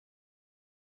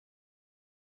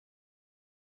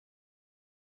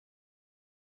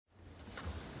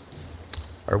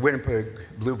Our Winnipeg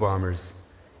Blue Bombers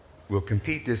will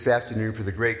compete this afternoon for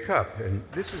the Grey Cup, and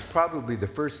this was probably the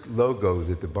first logo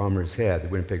that the Bombers had, the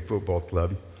Winnipeg Football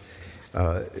Club.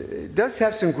 It does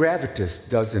have some gravitas,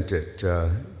 doesn't it?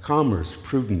 Commerce,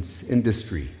 prudence,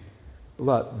 industry. A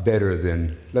lot better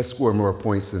than, let's score more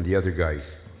points than the other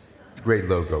guys. Great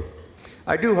logo.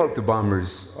 I do hope the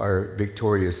Bombers are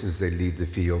victorious as they leave the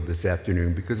field this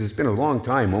afternoon, because it's been a long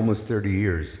time, almost 30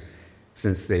 years,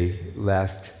 since they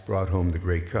last brought home the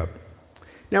Grey Cup.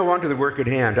 Now on to the work at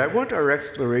hand. I want our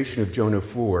exploration of Jonah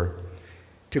 4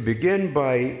 to begin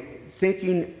by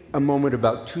thinking a moment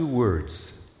about two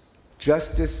words,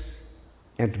 justice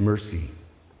and mercy.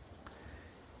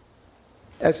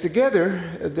 As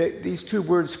together, these two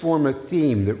words form a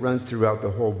theme that runs throughout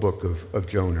the whole book of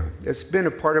Jonah. It's been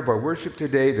a part of our worship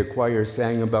today. The choir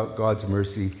sang about God's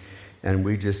mercy, and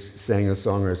we just sang a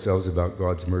song ourselves about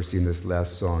God's mercy in this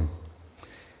last song.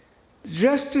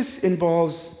 Justice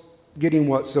involves getting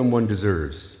what someone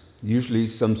deserves, usually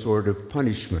some sort of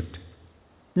punishment.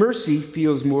 Mercy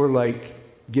feels more like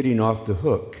getting off the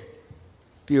hook.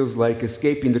 Feels like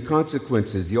escaping the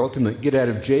consequences, the ultimate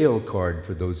get-out-of-jail card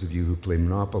for those of you who play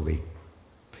Monopoly.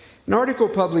 An article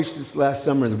published this last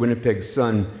summer in the Winnipeg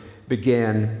Sun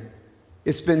began,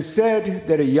 "It's been said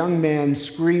that a young man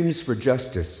screams for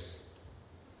justice,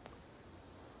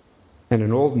 and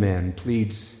an old man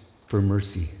pleads for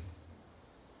mercy."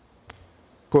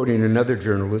 Quoting another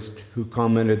journalist who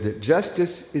commented that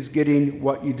justice is getting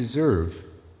what you deserve.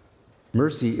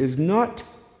 Mercy is not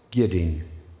getting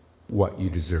what you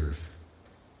deserve.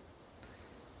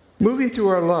 Moving through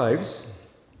our lives,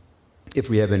 if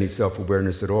we have any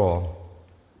self-awareness at all,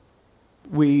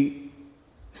 we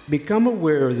become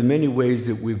aware of the many ways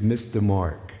that we've missed the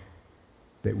mark,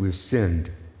 that we've sinned,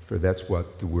 for that's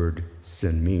what the word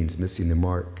sin means, missing the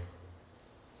mark.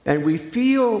 And we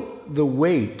feel the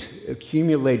weight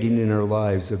accumulating in our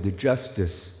lives of the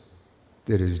justice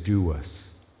that is due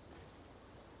us.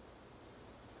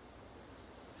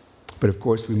 But of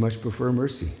course, we much prefer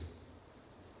mercy.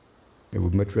 And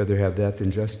we'd much rather have that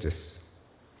than justice.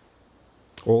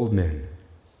 Old men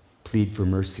plead for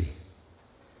mercy,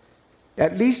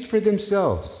 at least for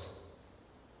themselves.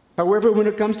 However, when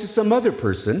it comes to some other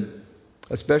person,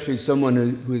 especially someone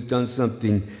who has done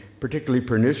something particularly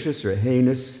pernicious or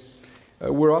heinous,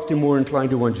 we're often more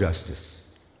inclined to want justice.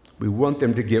 We want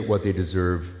them to get what they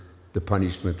deserve, the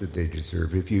punishment that they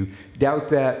deserve. If you doubt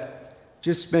that,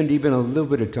 just spend even a little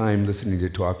bit of time listening to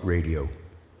talk radio,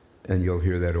 and you'll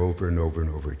hear that over and over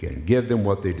and over again. Give them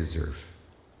what they deserve.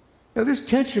 Now, this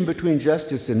tension between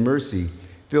justice and mercy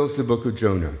fills the book of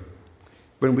Jonah.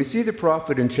 When we see the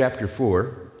prophet in chapter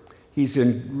 4, he's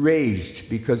enraged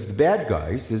because the bad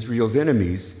guys, Israel's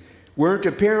enemies, weren't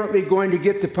apparently going to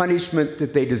get the punishment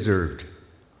that they deserved.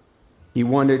 He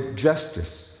wanted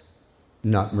justice,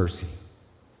 not mercy.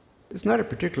 It's not a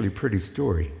particularly pretty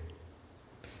story.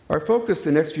 Our focus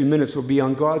the next few minutes will be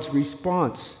on God's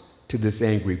response to this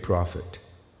angry prophet.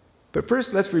 But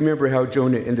first, let's remember how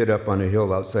Jonah ended up on a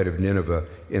hill outside of Nineveh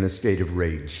in a state of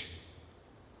rage.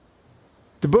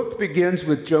 The book begins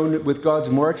with God's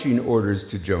marching orders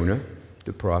to Jonah,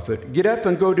 the prophet. Get up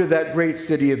and go to that great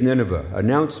city of Nineveh.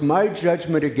 Announce my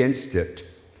judgment against it,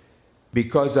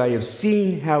 because I have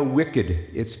seen how wicked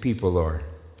its people are.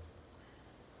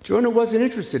 Jonah wasn't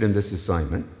interested in this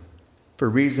assignment,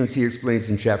 for reasons he explains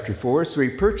in chapter 4, so he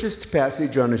purchased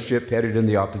passage on a ship headed in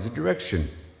the opposite direction.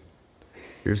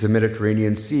 Here's the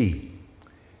Mediterranean Sea.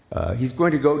 He's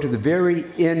going to go to the very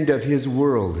end of his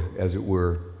world, as it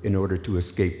were, in order to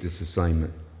escape this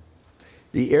assignment.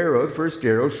 The first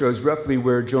arrow, shows roughly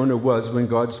where Jonah was when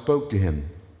God spoke to him.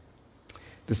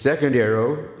 The second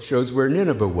arrow shows where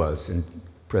Nineveh was in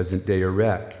present-day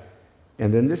Iraq.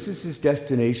 And then this is his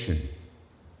destination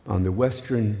on the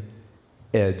western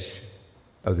edge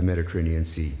of the Mediterranean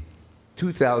Sea,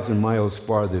 2,000 miles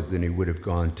farther than he would have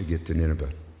gone to get to Nineveh.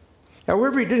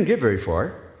 However, he didn't get very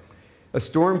far. A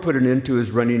storm put an end to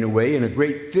his running away, and a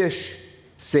great fish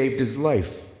saved his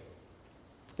life.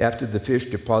 After the fish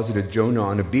deposited Jonah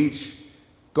on a beach,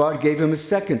 God gave him a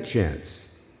second chance,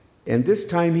 and this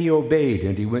time he obeyed,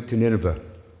 and he went to Nineveh.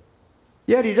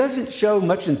 Yet he doesn't show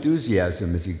much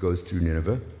enthusiasm as he goes through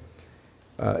Nineveh.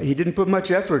 He didn't put much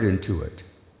effort into it.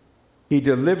 He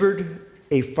delivered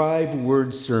a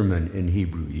 5-word sermon in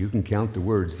Hebrew. You can count the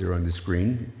words there on the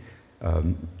screen.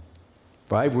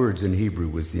 5 words in Hebrew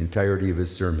was the entirety of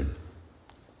his sermon.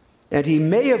 And he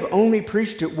may have only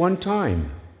preached it one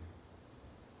time.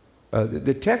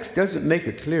 The text doesn't make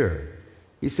it clear.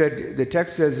 He said, the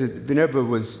text says that Nineveh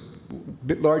was a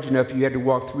bit large enough you had to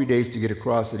walk 3 days to get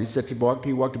across it. He said he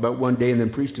walked about 1 day and then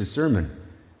preached his sermon.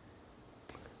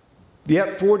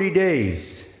 Yet 40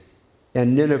 days,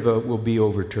 and Nineveh will be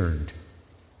overturned.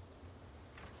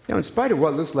 Now, in spite of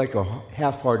what looks like a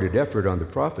half-hearted effort on the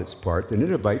prophet's part, the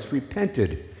Ninevites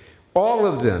repented. All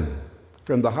of them,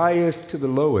 from the highest to the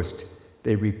lowest,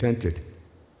 they repented.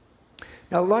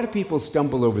 Now, a lot of people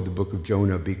stumble over the book of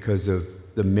Jonah because of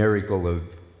the miracle of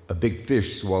a big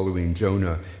fish swallowing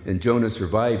Jonah and Jonah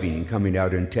surviving and coming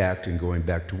out intact and going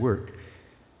back to work.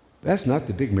 That's not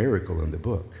the big miracle in the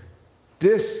book.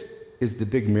 This is the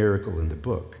big miracle in the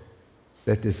book,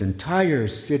 that this entire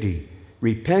city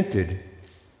repented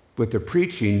with the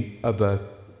preaching of a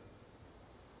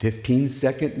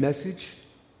 15-second message.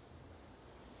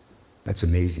 That's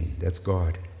amazing. That's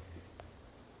God.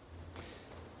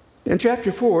 In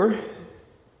chapter 4,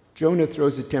 Jonah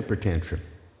throws a temper tantrum.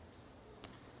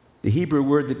 The Hebrew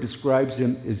word that describes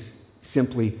him is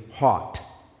simply hot.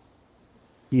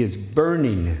 He is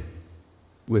burning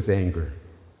with anger.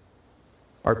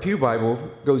 Our Pew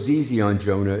Bible goes easy on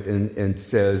Jonah and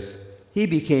says, he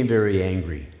became very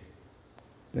angry.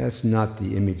 That's not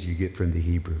the image you get from the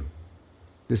Hebrew.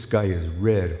 This guy is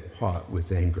red hot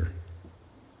with anger.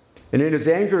 And in his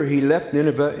anger, he left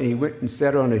Nineveh and he went and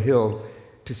sat on a hill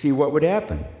to see what would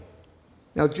happen.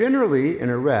 Now, generally in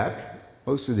Iraq,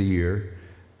 most of the year,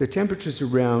 the temperature's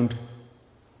around,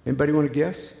 anybody want to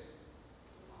guess?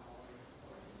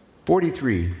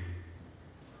 43.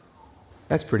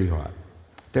 That's pretty hot.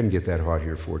 Doesn't get that hot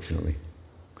here, fortunately.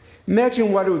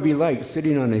 Imagine what it would be like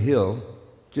sitting on a hill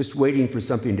just waiting for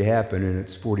something to happen, and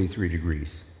it's 43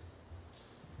 degrees.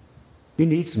 You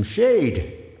need some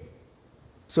shade.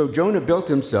 So Jonah built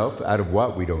himself, out of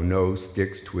what we don't know,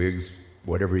 sticks, twigs,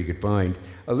 whatever he could find,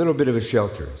 a little bit of a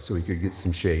shelter so he could get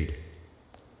some shade.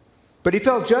 But he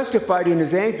felt justified in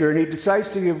his anger, and he decides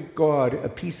to give God a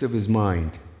piece of his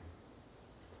mind.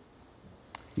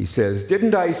 He says,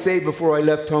 "Didn't I say before I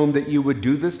left home that you would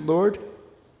do this, Lord?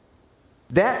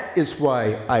 That is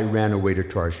why I ran away to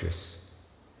Tarshish.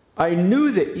 I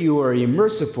knew that you are a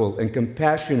merciful and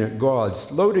compassionate God,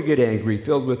 slow to get angry,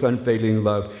 filled with unfailing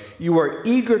love. You are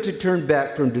eager to turn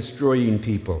back from destroying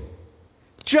people.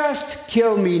 Just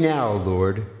kill me now,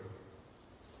 Lord.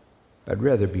 I'd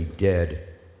rather be dead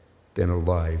than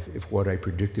alive if what I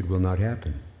predicted will not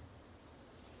happen."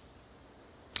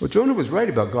 Well, Jonah was right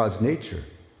about God's nature.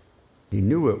 He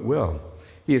knew it well.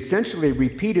 He essentially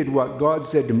repeated what God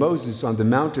said to Moses on the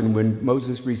mountain when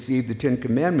Moses received the 10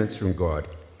 Commandments from God,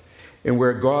 and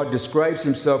where God describes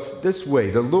himself this way: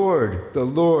 the Lord,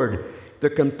 the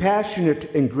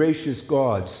compassionate and gracious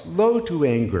God, slow to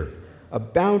anger,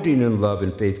 abounding in love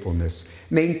and faithfulness,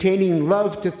 maintaining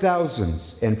love to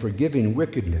thousands, and forgiving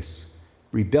wickedness,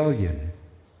 rebellion,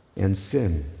 and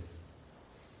sin.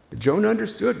 Jonah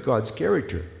understood God's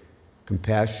character: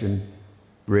 compassion,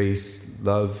 grace,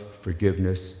 love,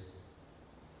 forgiveness,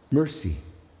 mercy.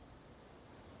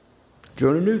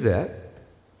 Jonah knew that,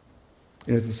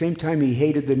 and at the same time he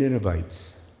hated the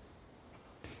Ninevites,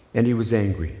 and he was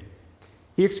angry.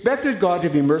 He expected God to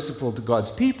be merciful to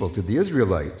God's people, to the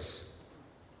Israelites,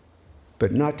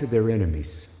 but not to their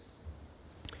enemies.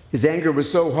 His anger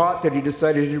was so hot that he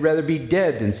decided he'd rather be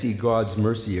dead than see God's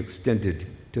mercy extended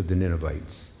to the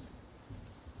Ninevites.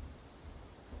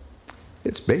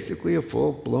 It's basically a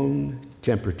full-blown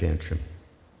temper tantrum.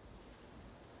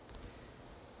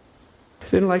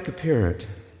 Then, like a parent,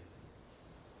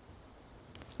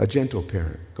 a gentle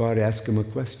parent, God asked him a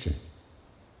question.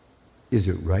 Is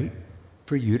it right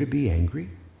for you to be angry?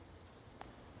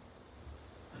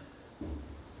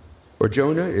 Or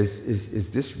Jonah, is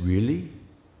this really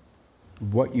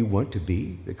what you want to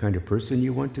be, the kind of person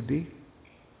you want to be?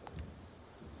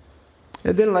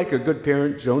 And then, like a good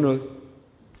parent, Jonah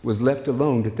was left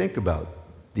alone to think about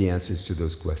the answers to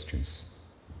those questions.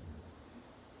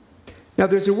 Now,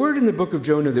 there's a word in the book of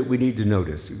Jonah that we need to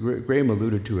notice. Graham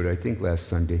alluded to it, I think, last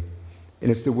Sunday,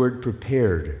 and it's the word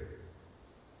prepared.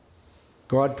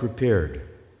 God prepared.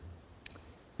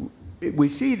 We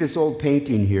see this old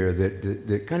painting here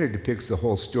that kind of depicts the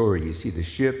whole story. You see the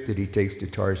ship that he takes to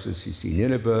Tarsus, you see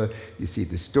Nineveh, you see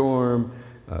the storm,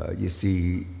 you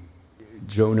see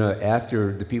Jonah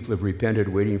after the people have repented,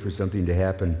 waiting for something to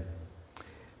happen.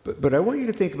 But I want you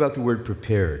to think about the word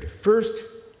prepared. First,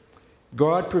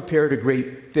 God prepared a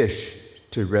great fish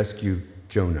to rescue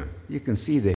Jonah. You can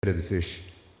see the head of the fish,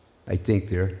 I think,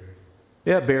 there.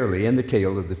 Yeah, barely, and the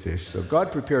tail of the fish. So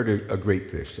God prepared a great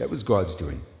fish. That was God's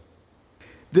doing.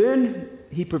 Then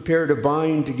he prepared a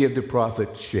vine to give the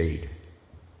prophet shade.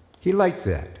 He liked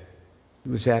that. He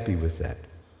was happy with that.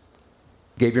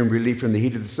 Gave him relief from the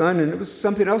heat of the sun, and it was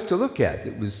something else to look at.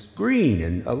 It was green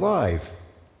and alive.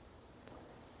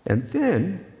 And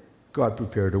then God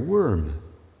prepared a worm.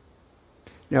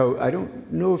 Now, I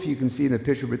don't know if you can see in the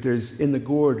picture, but there's in the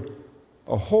gourd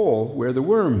a hole where the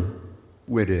worm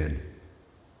went in.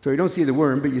 So you don't see the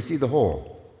worm, but you see the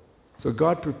hole. So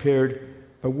God prepared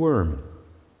a worm,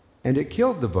 and it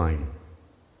killed the vine.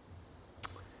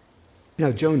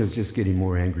 Now, Jonah's just getting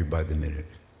more angry by the minute.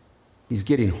 He's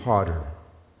getting hotter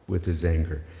with his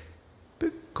anger.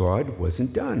 But God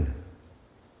wasn't done.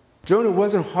 Jonah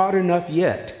wasn't hot enough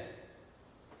yet.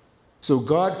 So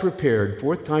God prepared,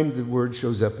 fourth time the word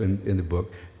shows up in the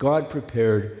book, God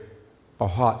prepared a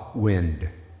hot wind.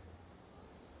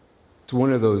 It's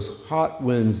one of those hot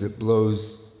winds that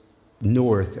blows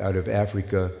north out of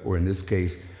Africa, or in this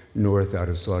case, north out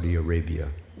of Saudi Arabia.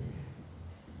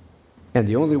 And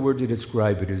the only word to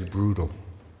describe it is brutal.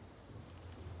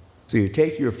 So you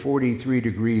take your 43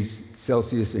 degrees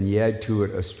Celsius and you add to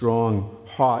it a strong,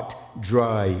 hot,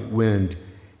 dry wind,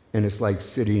 and it's like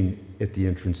sitting at the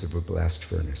entrance of a blast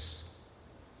furnace.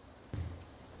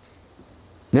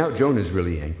 Now Jonah's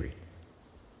really angry.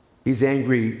 He's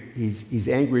angry. He's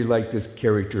angry like this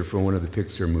character from one of the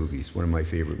Pixar movies, one of my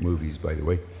favorite movies, by the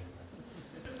way.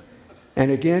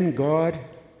 And again, God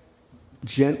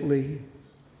gently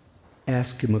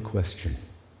asked him a question.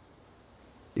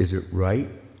 Is it right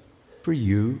for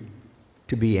you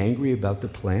to be angry about the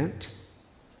plant?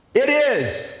 It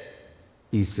is,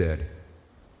 he said.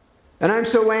 And I'm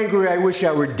so angry I wish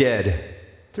I were dead.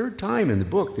 Third time in the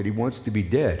book that he wants to be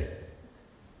dead.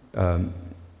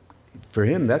 For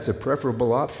him, that's a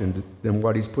preferable option than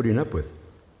what he's putting up with.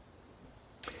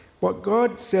 What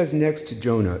God says next to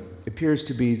Jonah appears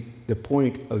to be the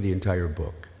point of the entire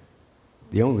book.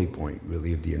 The only point,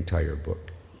 really, of the entire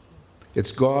book.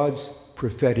 It's God's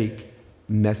prophetic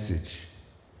message.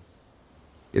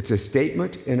 It's a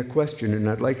statement and a question, and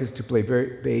I'd like us to pay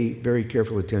very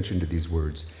careful attention to these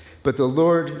words. But the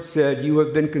Lord said, "You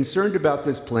have been concerned about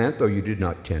this plant, though you did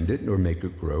not tend it nor make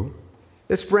it grow.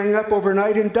 It sprang up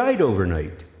overnight and died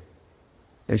overnight.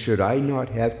 And should I not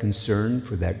have concern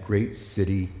for that great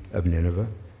city of Nineveh,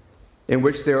 in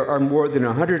which there are more than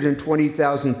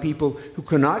 120,000 people who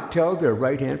cannot tell their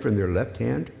right hand from their left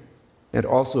hand, and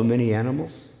also many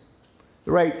animals?"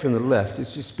 The right from the left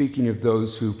is just speaking of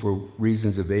those who, for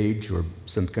reasons of age or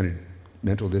some kind of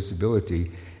mental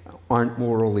disability, aren't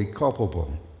morally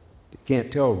culpable. They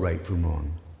can't tell right from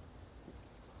wrong.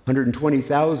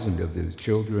 120,000 of the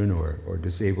children or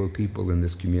disabled people in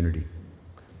this community.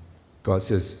 God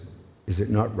says, is it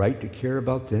not right to care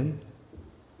about them?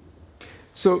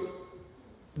 So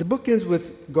the book ends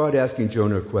with God asking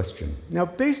Jonah a question. Now,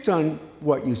 based on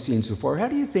what you've seen so far, how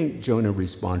do you think Jonah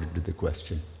responded to the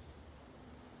question?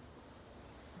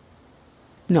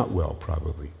 Not well,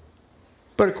 probably.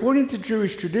 But according to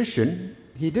Jewish tradition,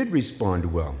 he did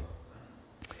respond well.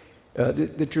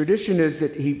 The tradition is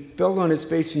that he fell on his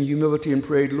face in humility and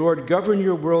prayed, "Lord, govern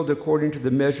your world according to the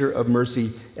measure of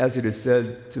mercy, as it is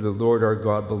said, to the Lord our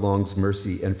God belongs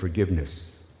mercy and forgiveness."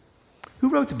 Who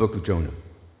wrote the book of Jonah?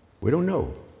 We don't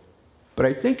know. But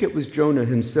I think it was Jonah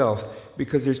himself,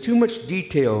 because there's too much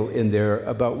detail in there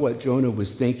about what Jonah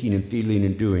was thinking and feeling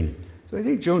and doing. So I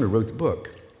think Jonah wrote the book.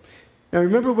 Now,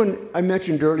 remember when I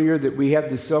mentioned earlier that we have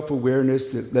this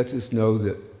self-awareness that lets us know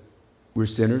that we're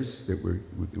sinners, that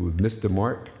we've missed the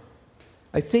mark?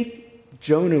 I think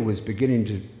Jonah was beginning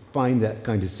to find that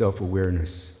kind of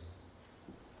self-awareness.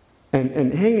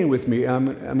 And hang in with me, I'm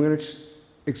going to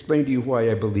explain to you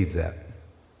why I believe that.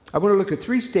 I want to look at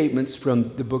three statements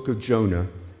from the book of Jonah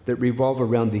that revolve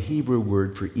around the Hebrew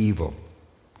word for evil.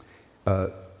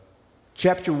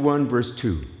 Chapter 1, verse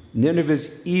 2,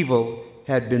 Nineveh's evil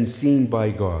had been seen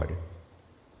by God.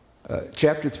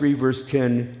 Chapter 3, verse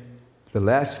 10, the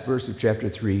last verse of chapter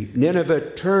 3,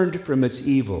 Nineveh turned from its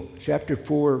evil. Chapter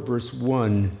 4, verse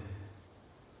 1,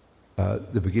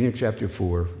 the beginning of chapter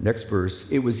 4, next verse,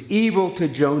 it was evil to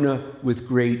Jonah with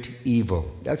great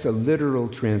evil. That's a literal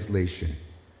translation.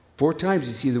 4 times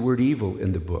you see the word evil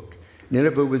in the book.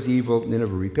 Nineveh was evil.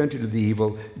 Nineveh repented of the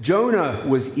evil. Jonah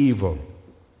was evil.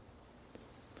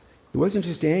 He wasn't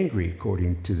just angry,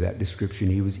 according to that description.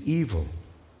 He was evil.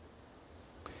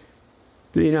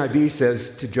 The NIV says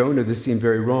to Jonah, this seemed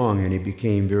very wrong, and he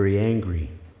became very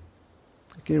angry.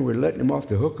 Again, we're letting him off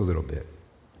the hook a little bit.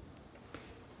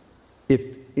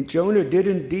 If Jonah did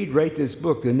indeed write this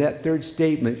book, then that third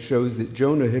statement shows that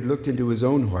Jonah had looked into his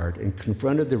own heart and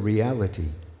confronted the reality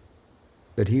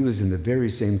that he was in the very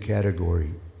same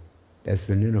category as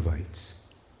the Ninevites.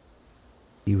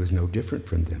 He was no different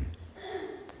from them.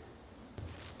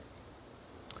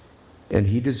 And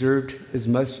he deserved as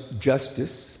much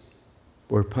justice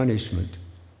or punishment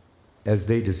as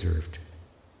they deserved.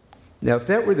 Now, if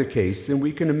that were the case, then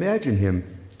we can imagine him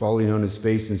falling on his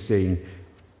face and saying,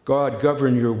 God,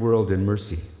 govern your world in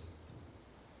mercy.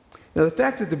 Now, the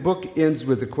fact that the book ends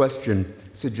with a question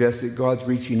suggests that God's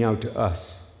reaching out to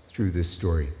us through this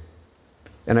story.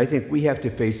 And I think we have to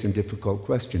face some difficult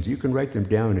questions. You can write them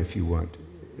down if you want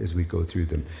as we go through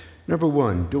them. Number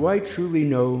one, do I truly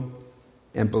know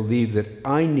and believe that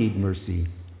I need mercy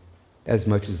as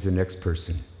much as the next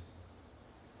person?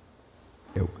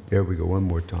 There we go, one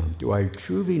more time. Do I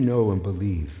truly know and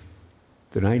believe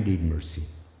that I need mercy?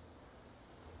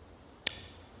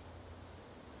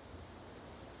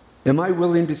 Am I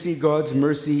willing to see God's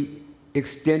mercy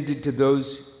extended to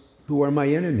those who are my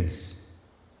enemies?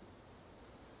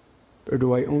 Or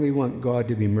do I only want God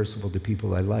to be merciful to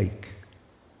people I like?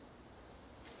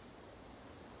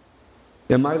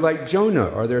 Am I like Jonah?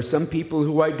 Are there some people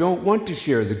who I don't want to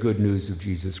share the good news of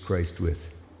Jesus Christ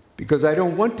with because I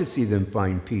don't want to see them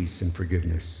find peace and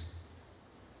forgiveness?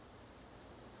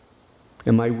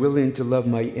 Am I willing to love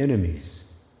my enemies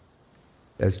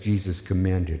as Jesus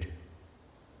commanded?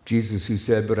 Jesus who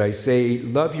said, "But I say,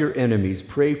 love your enemies,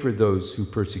 pray for those who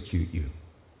persecute you."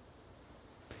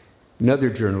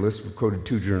 Another journalist, we've quoted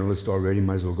two journalists already,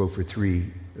 might as well go for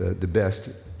three, the best.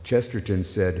 Chesterton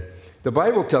said, "The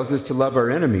Bible tells us to love our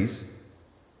enemies."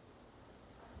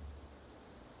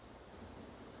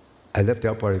 I left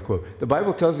out part of the quote. "The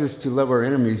Bible tells us to love our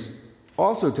enemies,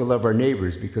 also to love our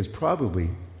neighbors, because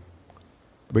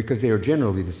they are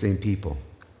generally the same people."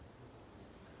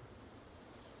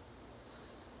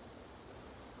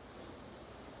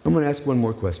 I'm going to ask one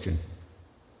more question.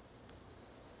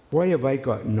 Why have I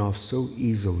gotten off so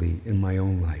easily in my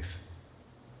own life?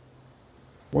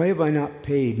 Why have I not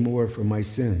paid more for my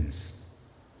sins?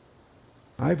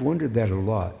 I've wondered that a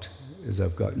lot as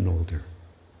I've gotten older.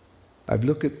 I've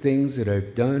looked at things that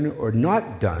I've done or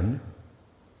not done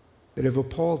that have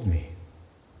appalled me.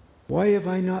 Why have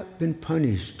I not been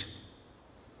punished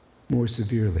more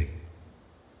severely?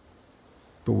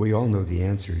 But we all know the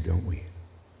answer, don't we?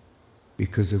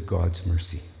 Because of God's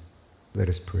mercy. Let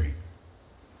us pray.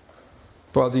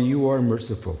 Father, you are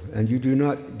merciful, and you do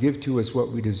not give to us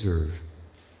what we deserve,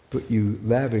 but you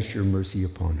lavish your mercy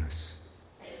upon us.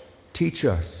 Teach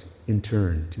us, in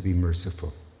turn, to be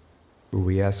merciful, for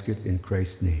we ask it in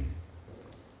Christ's name.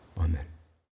 Amen.